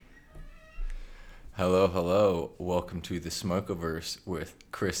Hello, hello. Welcome to the Smokeaverse with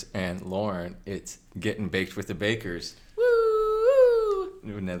Chris and Lauren. It's getting baked with the bakers. Woo!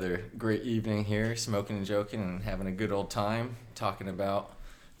 Another great evening here, smoking and joking and having a good old time, talking about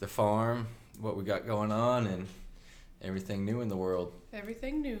the farm, what we got going on, and everything new in the world.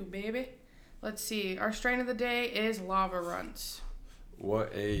 Everything new, baby. Let's see. Our strain of the day is Lava Runtz.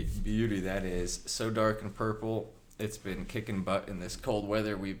 What a beauty that is. So dark and purple. It's been kicking butt in this cold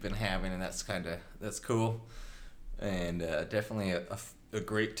weather we've been having, and that's cool. And definitely a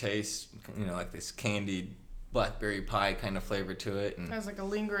great taste, like this candied blackberry pie kind of flavor to it. And It has like a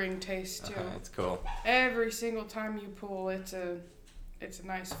lingering taste too. it's cool. Every single time you pull, it's a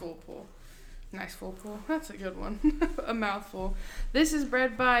nice full pull. Nice full pull. That's a good one. A mouthful. This is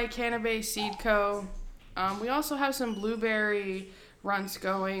bred by Cannabay Seed Co. We also have some blueberry Runtz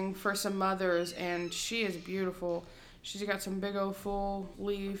going for some mothers, and she is beautiful. She's got some big old full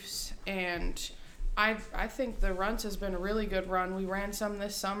leaves, and I think the Runtz has been a really good run. We ran some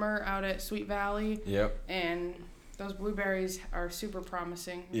this summer out at Sweet Valley. Yep. And those blueberries are super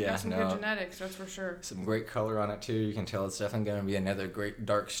promising. Yeah, Got some good genetics, that's for sure. Some great color on it too. You can tell it's definitely going to be another great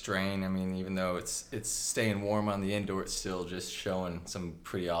dark strain. I mean, even though it's staying warm on the indoor, it's still just showing some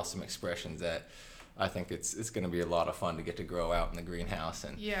pretty awesome expressions that I think it's going to be a lot of fun to get to grow out in the greenhouse.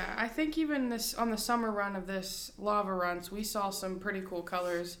 And yeah, I think even this on the summer run of this Lava Runtz, we saw some pretty cool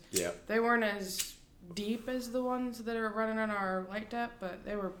colors. yeah, They weren't as deep as the ones that are running on our light depth, but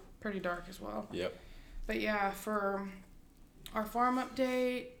they were pretty dark as well. yep. But yeah, for our farm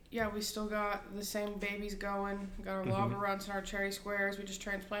update, yeah, we still got the same babies going. We got our Lava Runtz and our cherry squares. We just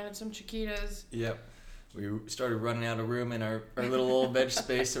transplanted some chiquitas. Yep. We started running out of room in our little old veg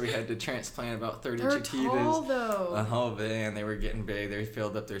space, so we had to transplant about 30 They're chiquitas. tall though. Oh man, they were getting big. They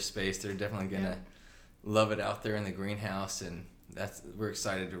filled up their space. They're definitely gonna love it out there in the greenhouse, and we're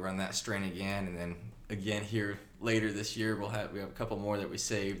excited to run that strain again. And then again here later this year, we have a couple more that we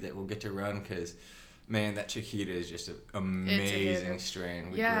saved that we'll get to run because, man, that chiquita is just an amazing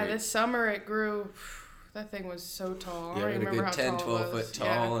strain. This summer it grew. That thing was so tall. Yeah, I don't we had a remember good how 10, tall 12 it was. foot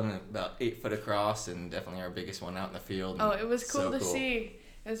tall and about 8 foot across, and definitely our biggest one out in the field. Oh, it was cool so to see.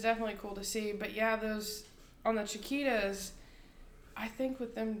 It was definitely cool to see. But yeah, those on the chiquitas, I think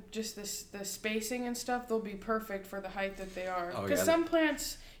with them just the spacing and stuff, they'll be perfect for the height that they are. Because some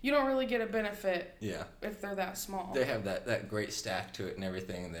plants you don't really get a benefit. Yeah. If they're that small. They have that great stack to it and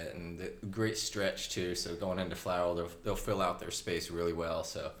everything, and the great stretch too. So going into flower, they'll fill out their space really well.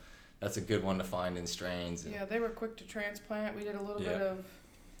 So that's a good one to find in strains. Yeah, they were quick to transplant. We did a little bit of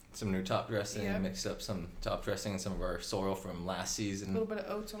some new top dressing, mixed up some top dressing and some of our soil from last season. A little bit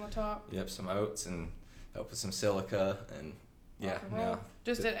of oats on the top. Yep, some oats and help with some silica and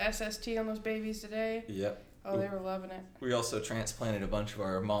Just did SST on those babies today. Yep. Oh, they were loving it. We also transplanted a bunch of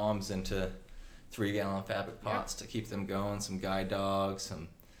our moms into 3-gallon fabric pots to keep them going. Some guide dogs, some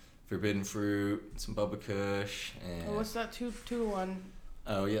forbidden fruit, some Bubba Kush, and what's that 2-to-1?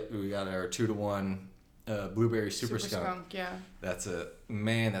 Oh, yep, we got our 2-to-1 blueberry super skunk. Yeah. That's a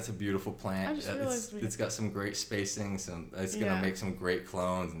beautiful plant. I just realized it's got some great spacing. It's gonna make some great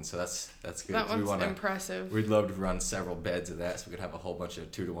clones, and so that's good. That one's impressive. We'd love to run several beds of that, so we could have a whole bunch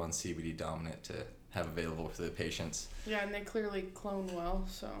of 2-to-1 CBD dominant to have available for the patients. Yeah, and they clearly clone well.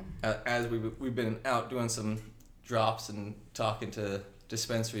 So as we've been out doing some drops and talking to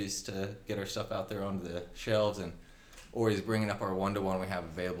dispensaries to get our stuff out there onto the shelves, and Ori's bringing up our 1-to-1 we have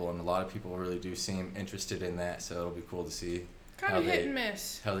available, and a lot of people really do seem interested in that. So it'll be cool to see kind of hit and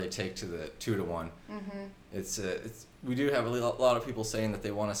miss how they take to the 2-to-1. Mm-hmm. It's we do have a lot of people saying that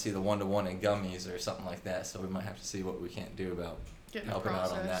they want to see the 1-to-1 in gummies or something like that. So we might have to see what we can't do about helping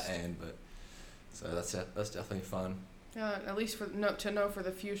out on that end, but. So that's definitely fun. Yeah, at least to know for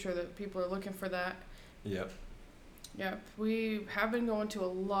the future that people are looking for that. Yep. Yep. We have been going to a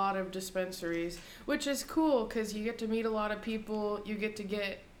lot of dispensaries, which is cool because you get to meet a lot of people. You get to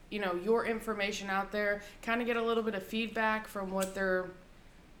get, your information out there, kind of get a little bit of feedback from what they're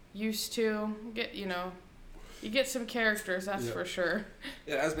used to. You get some characters, that's for sure.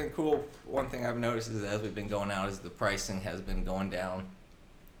 It has been cool. One thing I've noticed is as we've been going out is the pricing has been going down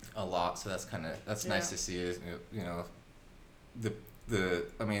a lot, so that's nice to see. Is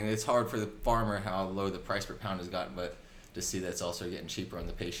it's hard for the farmer how low the price per pound has gotten, but to see that's also getting cheaper on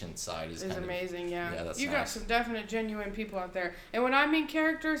the patient side is amazing. Yeah, that's you nice. Got some definite genuine people out there, and when I mean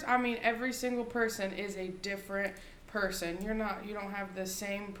characters, I mean every single person is a different person. You don't have the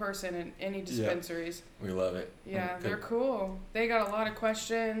same person in any dispensaries. We love it. Yeah, they're cool. They got a lot of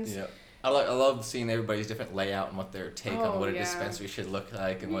questions. Yeah. I love seeing everybody's different layout and what their take on what a dispensary should look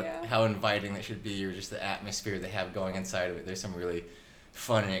like and how inviting it should be, or just the atmosphere they have going inside of it. There's some really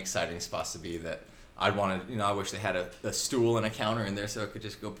fun and exciting spots to be that I'd want to, I wish they had a stool and a counter in there so I could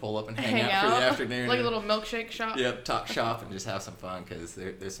just go pull up and hang out for the afternoon. Like a little milkshake shop. Yep, talk shop and just have some fun, because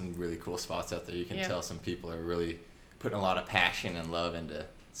there's some really cool spots out there. You can tell some people are really putting a lot of passion and love into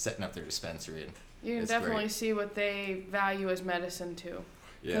setting up their dispensary. And you can definitely see what they value as medicine too.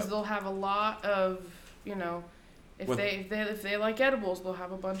 Because they'll have a lot of, if they like edibles, they'll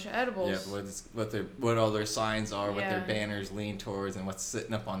have a bunch of edibles. Yeah, what all their signs are, what their banners lean towards, and what's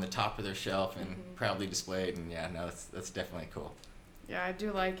sitting up on the top of their shelf and proudly displayed. And that's definitely cool. Yeah, I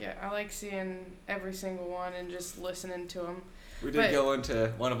do like it. I like seeing every single one and just listening to them. We did go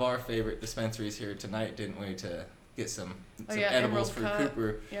into one of our favorite dispensaries here tonight, didn't we, to get some edibles for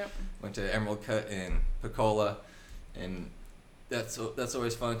Cooper. Yep. Went to Emerald Cut in Picola, and that's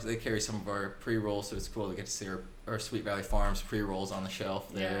always fun because they carry some of our pre-rolls, so it's cool to get to see our Sweet Valley Farms pre-rolls on the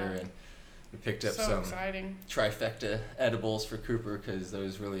shelf there. And we picked up some exciting trifecta edibles for Cooper because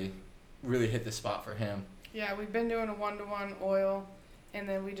those really hit the spot for him. Yeah, we've been doing a 1-to-1 oil, and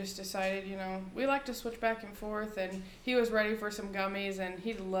then we just decided, we like to switch back and forth, and he was ready for some gummies, and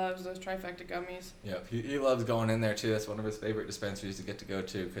he loves those trifecta gummies. Yep, he loves going in there too. That's one of his favorite dispensaries to get to go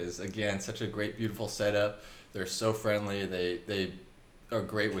to because, again, such a great, beautiful setup. They're so friendly. They are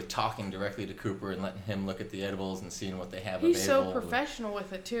great with talking directly to Cooper and letting him look at the edibles and seeing what they have available. He's so professional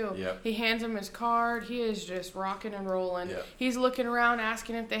with it too. Yep. He hands him his card. He is just rocking and rolling. Yep. He's looking around,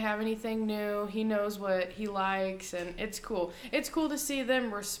 asking if they have anything new. He knows what he likes, and it's cool. It's cool to see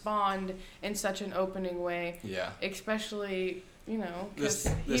them respond in such an opening way. Yeah. Especially, this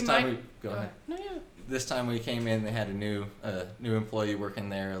time go ahead. No, yeah. This time we came in, they had a new employee working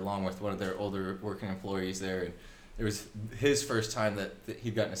there along with one of their older working employees there, and it was his first time that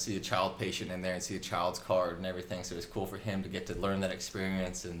he'd gotten to see a child patient in there and see a child's card and everything, so it was cool for him to get to learn that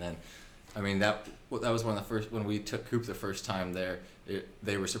experience. And then, that was one of the first, when we took Coop the first time there,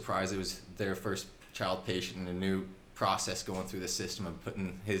 they were surprised it was their first child patient and a new process going through the system and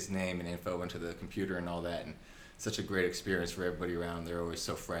putting his name and info into the computer and all that, and such a great experience for everybody around. They're always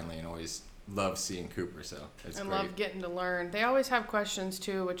so friendly and always love seeing Cooper, so it's great. Love getting to learn. They always have questions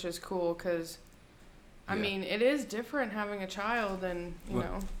too, which is cool because it is different having a child and,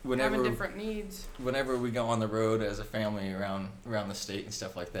 having different needs. Whenever we go on the road as a family around the state and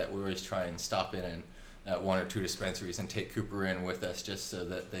stuff like that, we always try and stop in at one or two dispensaries and take Cooper in with us just so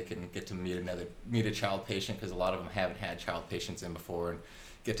that they can get to meet a child patient, because a lot of them haven't had child patients in before, and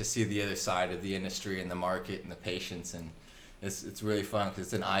get to see the other side of the industry and the market and the patients. And it's really fun because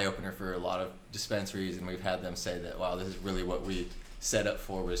it's an eye-opener for a lot of dispensaries, and we've had them say that, wow, this is really what we set up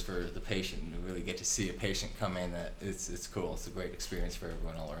for, was for the patient, and really get to see a patient come in. That it's cool. It's a great experience for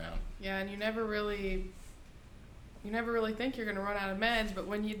everyone all around. Yeah, and you never really think you're going to run out of meds, but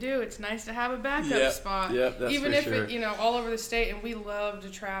when you do, it's nice to have a backup spot. Yep, that's even for if sure. it, all over the state, and we love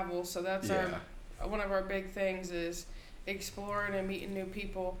to travel, so that's one of our big things is exploring and meeting new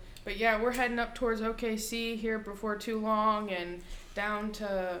people. But yeah, we're heading up towards OKC here before too long, and down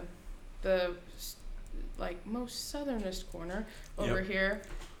to the most southernest corner over here.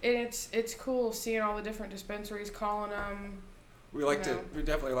 And it's cool seeing all the different dispensaries, calling them. We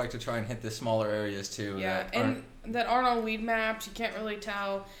definitely like to try and hit the smaller areas too. Yeah, that aren't on weed maps. You can't really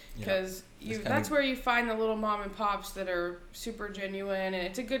tell because that's where you find the little mom and pops that are super genuine, and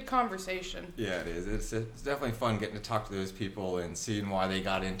it's a good conversation. Yeah, it is. It's definitely fun getting to talk to those people and seeing why they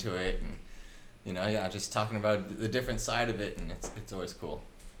got into it, and just talking about the different side of it, and it's always cool.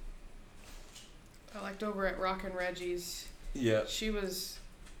 I liked over at Rockin' Reggie's. Yeah. She was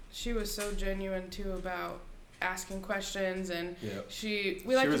so genuine too about asking questions, and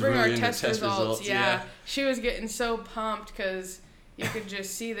we like to bring really our test results. Yeah. She was getting so pumped because you could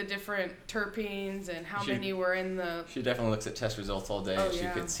just see the different terpenes and how many were in the. She definitely looks at test results all day. She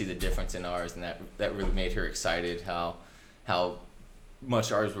could see the difference in ours, and that really made her excited. How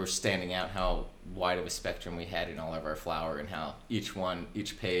much ours were standing out, how wide of a spectrum we had in all of our flower, and how each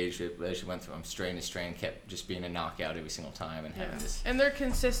page, as you went from strain to strain, kept just being a knockout every single time, and having this. And they're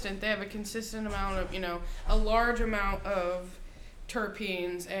consistent. They have a consistent amount of, a large amount of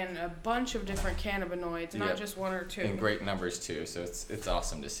terpenes and a bunch of different cannabinoids, not just one or two. In great numbers too, so it's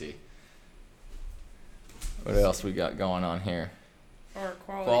awesome to see. What else we got going on here? Or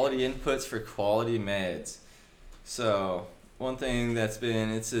quality inputs for quality meds. So one thing that's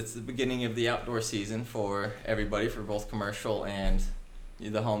been, it's the beginning of the outdoor season for everybody, for both commercial and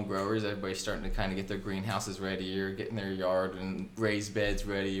the home growers. Everybody's starting to kind of get their greenhouses ready, or getting their yard and raised beds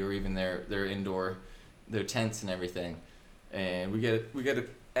ready, or even their indoor, their tents and everything. And we get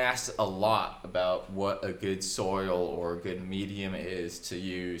asked a lot about what a good soil or a good medium is to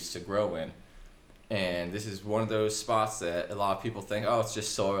use to grow in. And this is one of those spots that a lot of people think, oh, it's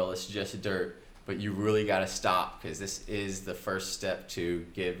just soil, it's just dirt. but you really got to stop, because this is the first step to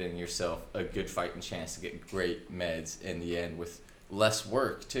giving yourself a good fighting chance to get great meds in the end with less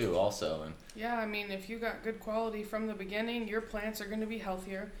work too also. And yeah, I mean, if you got good quality from the beginning, your plants are going to be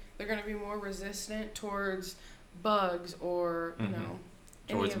healthier. They're going to be more resistant towards bugs or, you know,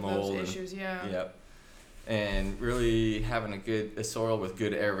 towards any of mold those issues. Yeah. Yep. And really having a soil with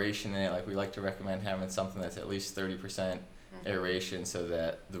good aeration in it, like we like to recommend having something that's at least 30% aeration, so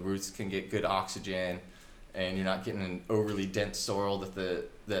that the roots can get good oxygen, and you're not getting an overly dense soil that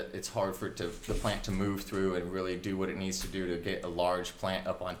it's hard for the plant to move through and really do what it needs to do to get a large plant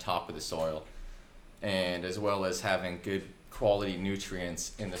up on top of the soil. And as well as having good quality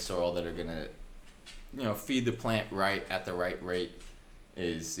nutrients in the soil that are gonna, feed the plant right at the right rate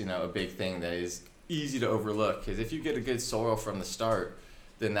is, a big thing that is easy to overlook. Because if you get a good soil from the start,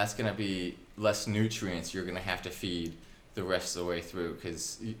 then that's gonna be less nutrients you're gonna have to feed the rest of the way through.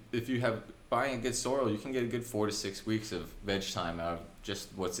 Because if you have buying a good soil, you can get a good 4 to 6 weeks of veg time out of just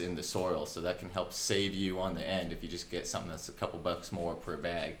what's in the soil. So that can help save you on the end if you just get something that's a couple bucks more per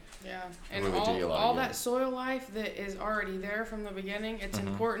bag. Yeah, and really all that soil life that is already there from the beginning, it's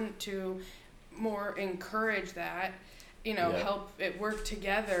important to more encourage that, help it work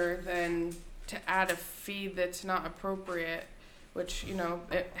together than to add a feed that's not appropriate, which,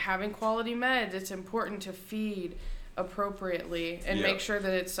 having quality meds, it's important to feed appropriately and make sure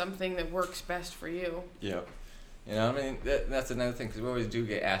that it's something that works best for you. Yep. That's another thing, because we always do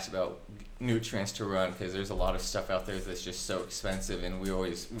get asked about nutrients to run, because there's a lot of stuff out there that's just so expensive, and we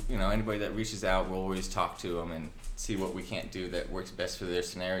always, anybody that reaches out, we'll always talk to them and see what we can't do that works best for their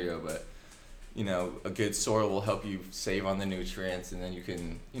scenario. But, a good soil will help you save on the nutrients, and then you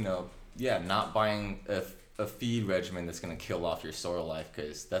can, not buying a feed regimen that's going to kill off your soil life,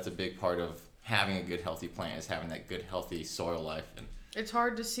 because that's a big part of having a good healthy plant, is having that good healthy soil life. And it's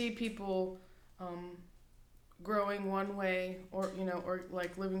hard to see people growing one way, or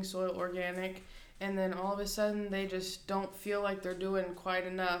like living soil organic, and then all of a sudden they just don't feel like they're doing quite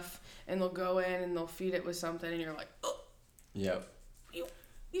enough, and they'll go in and they'll feed it with something, and you're like, oh, yep,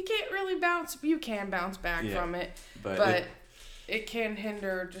 you can't really you can bounce back from it, but it can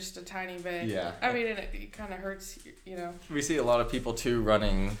hinder just a tiny bit. Yeah. I mean, it kind of hurts, We see a lot of people too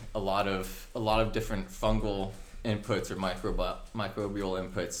running a lot of different fungal inputs or microbial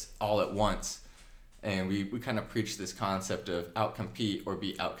inputs all at once. And we kind of preach this concept of outcompete or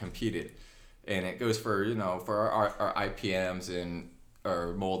be outcompeted. And it goes for, for our IPMs and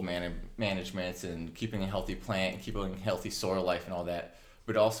our mold management and keeping a healthy plant and keeping healthy soil life and all that.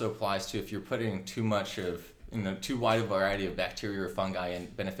 But it also applies to if you're putting too much of, too wide a variety of bacteria or fungi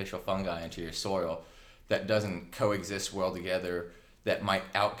and beneficial fungi into your soil that doesn't coexist well together, that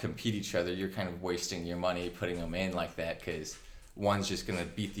might outcompete each other. You're kind of wasting your money putting them in like that, because one's just going to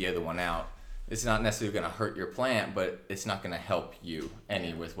beat the other one out. It's not necessarily going to hurt your plant, but it's not going to help you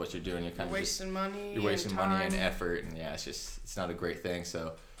any with what you're doing. You're wasting money. You're wasting money and effort, and it's not a great thing.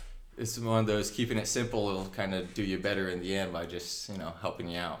 So it's one of those, keeping it simple will kind of do you better in the end by just, helping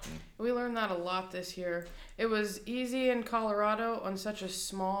you out. We learned that a lot this year. It was easy in Colorado on such a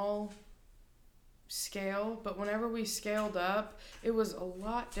small scale, but whenever we scaled up, it was a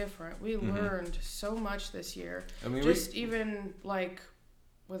lot different. We learned so much this year. I mean, even like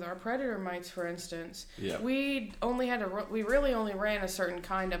with our predator mites, for instance, we really only ran a certain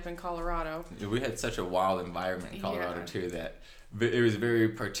kind up in Colorado. Yeah, we had such a wild environment in Colorado too, that it was very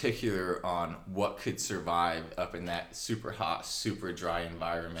particular on what could survive up in that super hot, super dry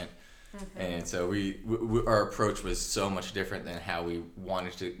environment. And so we our approach was so much different than how we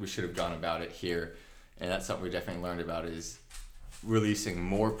should have gone about it here. And that's something we definitely learned about, is releasing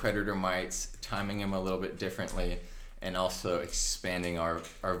more predator mites, timing them a little bit differently, and also expanding our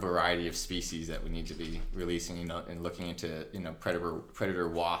variety of species that we need to be releasing, and looking into, predator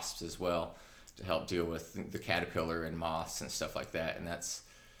wasps as well, to help deal with the caterpillar and moths and stuff like that. And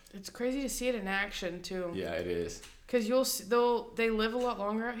it's crazy to see it in action too. Yeah, it is. Because they live a lot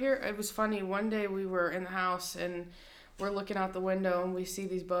longer out here. It was funny, one day we were in the house and we're looking out the window and we see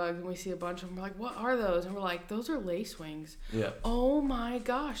these bugs and we see a bunch of them. We're like, what are those? And we're like, those are lacewings. Yeah. Oh my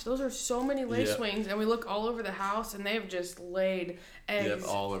gosh, those are so many lacewings. And we look all over the house and they've just laid eggs.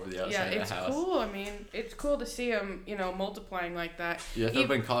 All over the outside of the house. Yeah, it's cool. I mean, it's cool to see them, multiplying like that. Yeah, up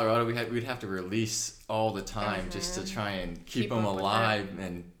in Colorado, we'd have to release all the time just to try and keep them alive.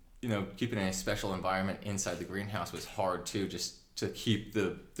 And, keeping in a special environment inside the greenhouse was hard too, just to keep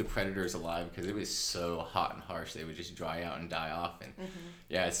the predators alive, because it was so hot and harsh. They would just dry out and die off. And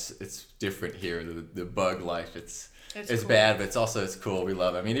it's different here. The bug life, it's cool. Bad, but it's cool. We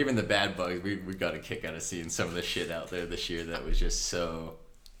love it. I mean, even the bad bugs, we got a kick out of seeing some of the shit out there this year that was just so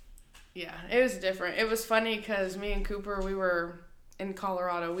Yeah, it was different. It was funny because me and Cooper, we were in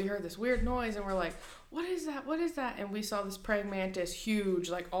Colorado. We heard this weird noise and we're like, what is that? What is that? And we saw this praying mantis, huge,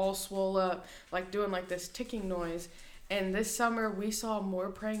 like all swole up, like doing like this ticking noise. And this summer we saw more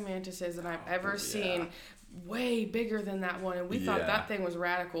praying mantises than I've ever seen. Way bigger than that one. And we thought that thing was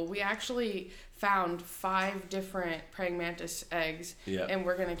radical. We actually found 5 different praying mantis eggs, and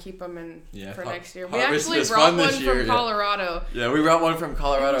we're gonna keep them for next year. We actually brought one from Colorado. Yeah, we brought one from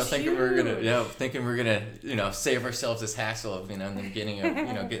Colorado, thinking we were gonna, save ourselves this hassle of, in the beginning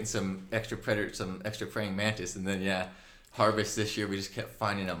of, getting some extra praying mantis, and then harvest this year. We just kept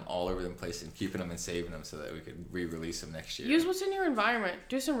finding them all over the place and keeping them and saving them so that we could re-release them next year. Use what's in your environment.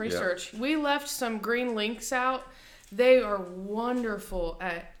 Do some research. We left some green lynx out. They are wonderful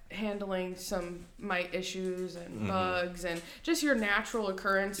at handling some mite issues and bugs and just your natural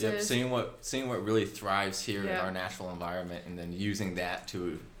occurrences. Yep, seeing what really thrives here in our natural environment, and then using that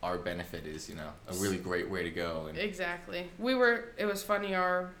to our benefit is, a really great way to go. And exactly. It was funny,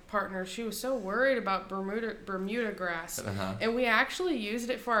 our partner, she was so worried about Bermuda grass, and we actually used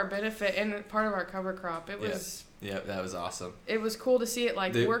it for our benefit and part of our cover crop. It was that was awesome. It was cool to see it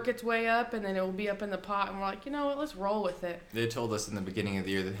work its way up, and then it will be up in the pot, and we're like, you know what, let's roll with it. They told us in the beginning of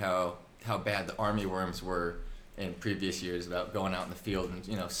the year that how bad the army worms were in previous years, about going out in the field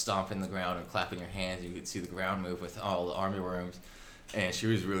and stomping the ground and clapping your hands. You could see the ground move with all the army worms, and she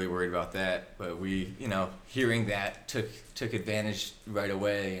was really worried about that. But we, hearing that, took advantage right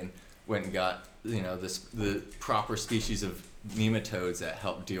away and went and got the proper species of nematodes that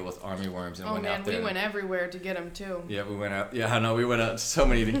help deal with army worms, and went out there. We went everywhere to get them too. Yeah, we went out. Yeah, I know. We went out to so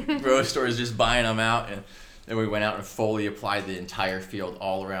many grocery stores just buying them out, and then we went out and fully applied the entire field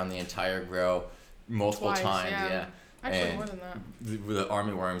all around the entire grow multiple times. Yeah. Actually, and more than that. The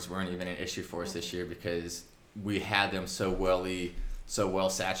army worms weren't even an issue for us this year because we had them so well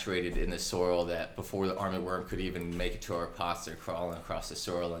saturated in the soil that before the army worm could even make it to our pots, they're crawling across the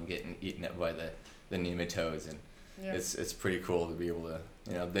soil and getting eaten up by the nematodes. And it's pretty cool to be able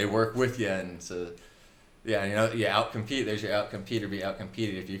to, they work with you, and so you outcompete. There's your outcompete or be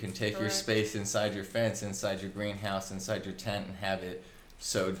outcompeted. If you can take your space inside your fence, inside your greenhouse, inside your tent, and have it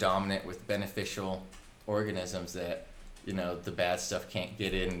so dominant with beneficial organisms that the bad stuff can't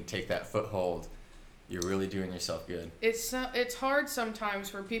get in and take that foothold, you're really doing yourself good. It's hard sometimes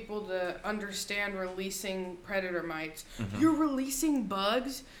for people to understand releasing predator mites. You're releasing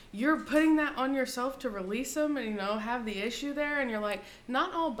bugs. You're putting that on yourself to release them, and have the issue there. And you're like,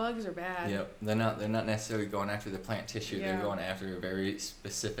 not all bugs are bad. Yep, they're not necessarily going after the plant tissue. Yeah. They're going after a very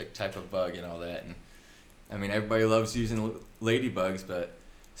specific type of bug and all that. And I mean, everybody loves using ladybugs, but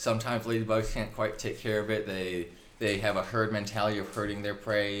sometimes ladybugs can't quite take care of it. They have a herd mentality of herding their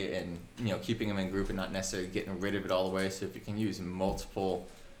prey and keeping them in group and not necessarily getting rid of it all the way. So if you can use multiple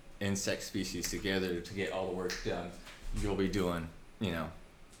insect species together to get all the work done, you'll be doing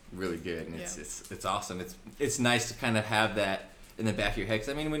really good. And it's awesome. It's nice to kind of have that in the back of your head. 'Cause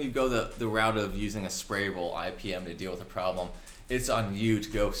I mean, when you go the route of using a sprayable IPM to deal with a problem, it's on you to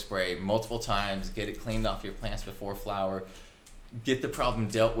go spray multiple times, get it cleaned off your plants before flower, get the problem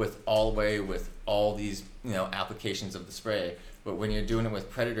dealt with all the way with all these applications of the spray. But when you're doing it with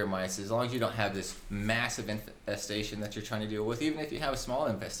predator mice, as long as you don't have this massive infestation that you're trying to deal with, even if you have a small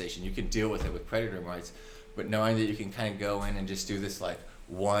infestation, you can deal with it with predator mites. But knowing that you can kind of go in and just do this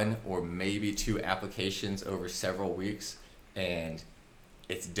 1 or maybe 2 applications over several weeks, and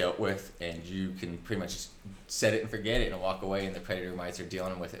it's dealt with, and you can pretty much set it and forget it and walk away, and the predator mites are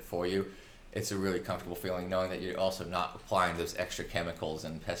dealing with it for you. It's a really comfortable feeling knowing that you're also not applying those extra chemicals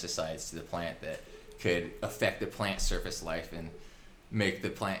and pesticides to the plant that could affect the plant surface life and make the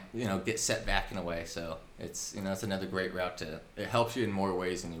plant, get set back in a way. So it's, it's another great route it helps you in more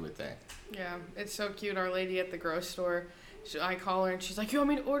ways than you would think. Yeah, it's so cute. Our lady at the grocery store, I call her and she's like, you want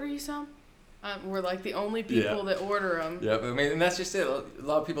me to order you some? We're the only people that order them. Yeah, I mean, and that's just it. A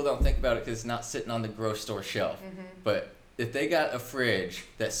lot of people don't think about it because it's not sitting on the grocery store shelf. But if they got a fridge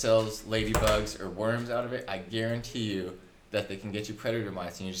that sells ladybugs or worms out of it, I guarantee you that they can get you predator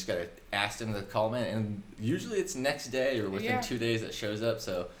mites, and you just gotta ask them to call them in, and usually it's next day or within 2 days that shows up.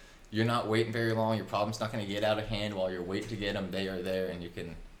 So you're not waiting very long. Your problem's not going to get out of hand while you're waiting to get them. They are there, and you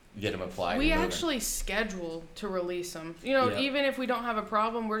can get them applied. We actually schedule to release them. Even if we don't have a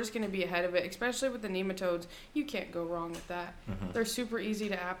problem, we're just going to be ahead of it. Especially with the nematodes, you can't go wrong with that. They're super easy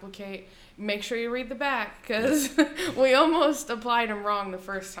to applicate. Make sure you read the back, because we almost applied them wrong the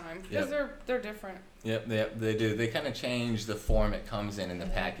first time, because they're different. Yep, they do. They kind of change the form it comes in the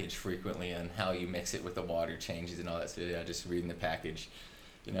package frequently, and how you mix it with the water changes and all that. So just reading the package,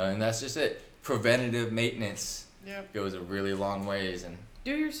 and that's just it. Preventative maintenance goes a really long ways, and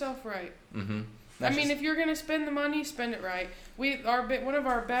Do yourself right. Mm-hmm. If you're gonna spend the money, spend it right. One of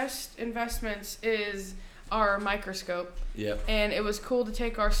our best investments is our microscope. Yep. And it was cool to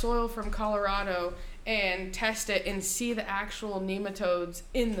take our soil from Colorado and test it and see the actual nematodes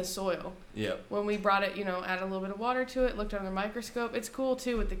in the soil. Yep. When we brought it, add a little bit of water to it, looked under the microscope. It's cool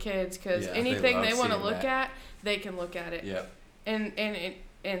too with the kids because anything they want to look at, they can look at it. Yep.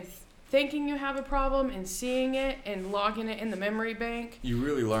 And thinking you have a problem and seeing it and logging it in the memory bank. You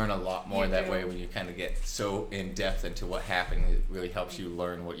really learn a lot more that way when you kind of get so in depth into what happened. It really helps you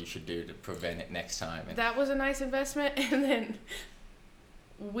learn what you should do to prevent it next time. And that was a nice investment. And then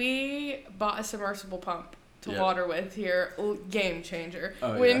we bought a submersible pump to water with here. Game changer.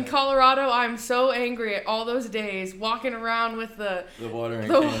 In Colorado, I'm so angry at all those days walking around with the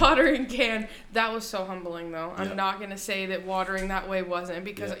watering can. That was so humbling, though. I'm not going to say that watering that way wasn't,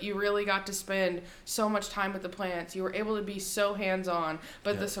 because you really got to spend so much time with the plants. You were able to be so hands-on.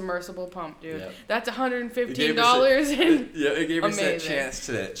 But the submersible pump, dude, that's $115. It gave us that chance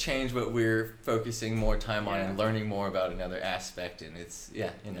to change what we're focusing more time on and learning more about another aspect. And it's,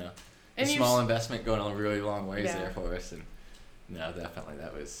 a small investment going a really long ways there for us. And no, definitely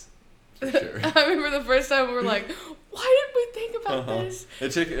that was for sure. I remember the first time we were like, why did we think about this?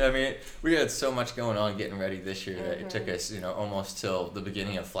 It took, we had so much going on getting ready this year that it took us, almost till the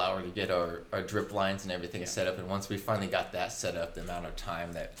beginning of flower to get our drip lines and everything set up. And once we finally got that set up, the amount of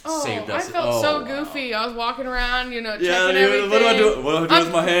time that saved us. I felt so goofy. I was walking around, checking everything. What do I do? What do I do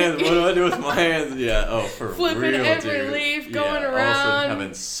with my hands? What do I do with my hands? Yeah, for flipping real, every dude. leaf, going around. All of a sudden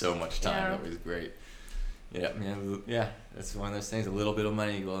having so much time. It was great. Yeah, it's one of those things. A little bit of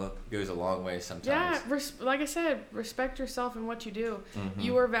money goes a long way sometimes. Yeah, like I said, respect yourself and what you do. Mm-hmm.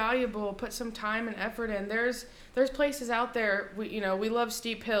 You are valuable. Put some time and effort in. There's places out there. We love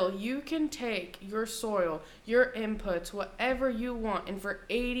Steep Hill. You can take your soil, your inputs, whatever you want, and for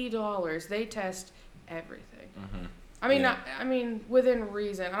 $80, they test everything. Mm-hmm. Within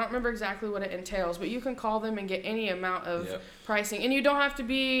reason. I don't remember exactly what it entails, but you can call them and get any amount of pricing. And you don't have to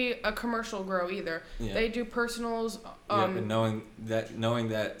be a commercial grow either. Yep. They do personals. And knowing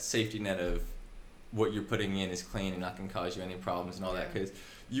that safety net of what you're putting in is clean and not going to cause you any problems and all that. Because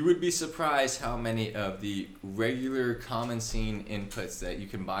you would be surprised how many of the regular common scene inputs that you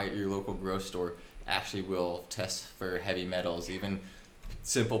can buy at your local grow store actually will test for heavy metals. Even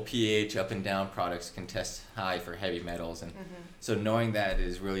simple pH up and down products can test high for heavy metals, and so knowing that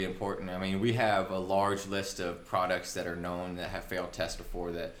is really important. We have a large list of products that are known that have failed tests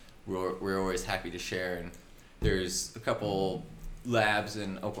before that we're always happy to share, and there's a couple labs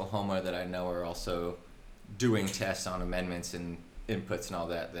in Oklahoma that I know are also doing tests on amendments and inputs and all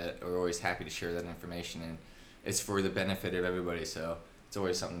that are always happy to share that information, and it's for the benefit of everybody, so it's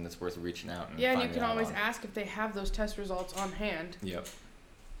always something that's worth reaching out and and you can always ask if they have those test results on hand. Yep.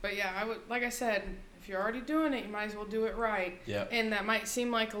 But I would, like I said, if you're already doing it, you might as well do it right. Yep. And that might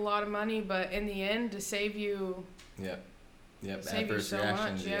seem like a lot of money, but in the end, to save you. Yep. Save adverse you so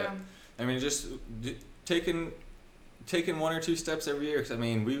reactions. much, Just taking one or two steps every year. Because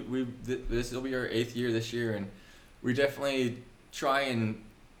this will be our 8th year this year, and we definitely try and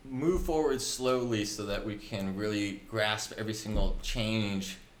move forward slowly so that we can really grasp every single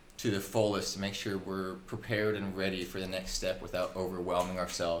change to the fullest to make sure we're prepared and ready for the next step without overwhelming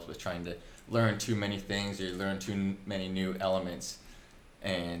ourselves with trying to learn too many things or learn too many new elements.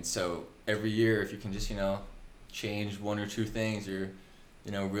 And so every year, if you can just, change one or two things, or,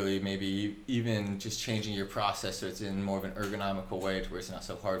 really maybe even just changing your process so it's in more of an ergonomical way to where it's not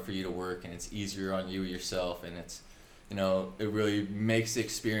so hard for you to work and it's easier on you yourself, and it's, it really makes the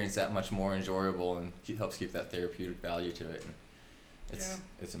experience that much more enjoyable and helps keep that therapeutic value to it. And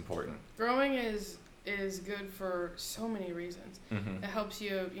it's important. Growing is good for so many reasons. Mm-hmm. It helps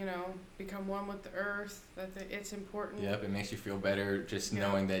you, become one with the earth. It's important. Yep, it makes you feel better just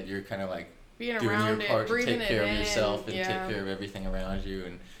knowing that you're kind of like being doing around your part it, to take care of yourself and take care of everything around you.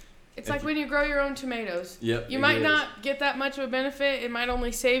 And it's like when you grow your own tomatoes. Yep, you might not get that much of a benefit. It might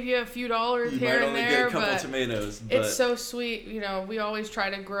only save you a few dollars here and there. You might only get a couple tomatoes. But it's so sweet. We always try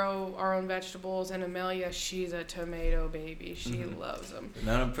to grow our own vegetables. And Amelia, she's a tomato baby. She loves them.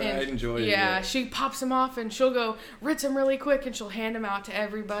 Not a pride and joy. Yeah, she pops them off and she'll go rinse them really quick and she'll hand them out to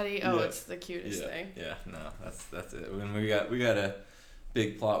everybody. Oh, it's the cutest thing. Yeah, no, that's it. When we got a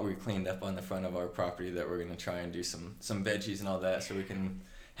big plot we cleaned up on the front of our property that we're gonna try and do some veggies and all that, so we can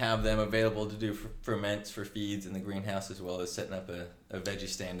have them available to do ferments for feeds in the greenhouse, as well as setting up a veggie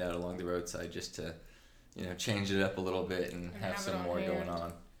stand out along the roadside just to, change it up a little bit and have some more going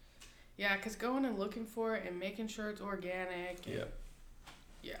on. Yeah, because going and looking for it and making sure it's organic. Yeah.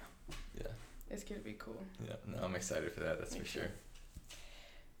 It's going to be cool. Yeah, no, I'm excited for that, that's for sure.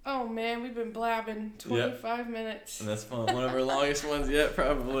 go, man. We've been blabbing 25 minutes. And that's one of our longest ones yet,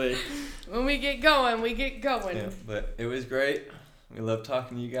 probably. When we get going, we get going. Yeah, but it was great. We love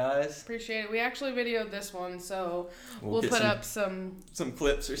talking to you guys. Appreciate it. We actually videoed this one, so we'll put up some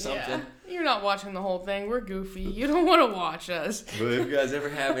clips or something. Yeah. You're not watching the whole thing. We're goofy. You don't want to watch us. But if you guys ever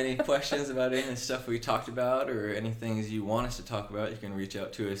have any questions about any of the stuff we talked about or any things you want us to talk about, you can reach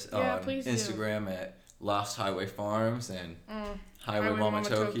out to us on Instagram at Lost Highway Farms and Highway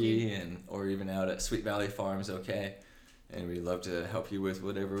Mamatoki, and or even out at Sweet Valley Farms, okay? And we'd love to help you with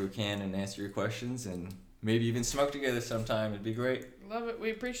whatever we can and answer your questions and maybe even smoke together sometime. It'd be great. Love it.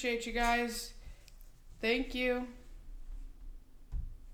 We appreciate you guys. Thank you.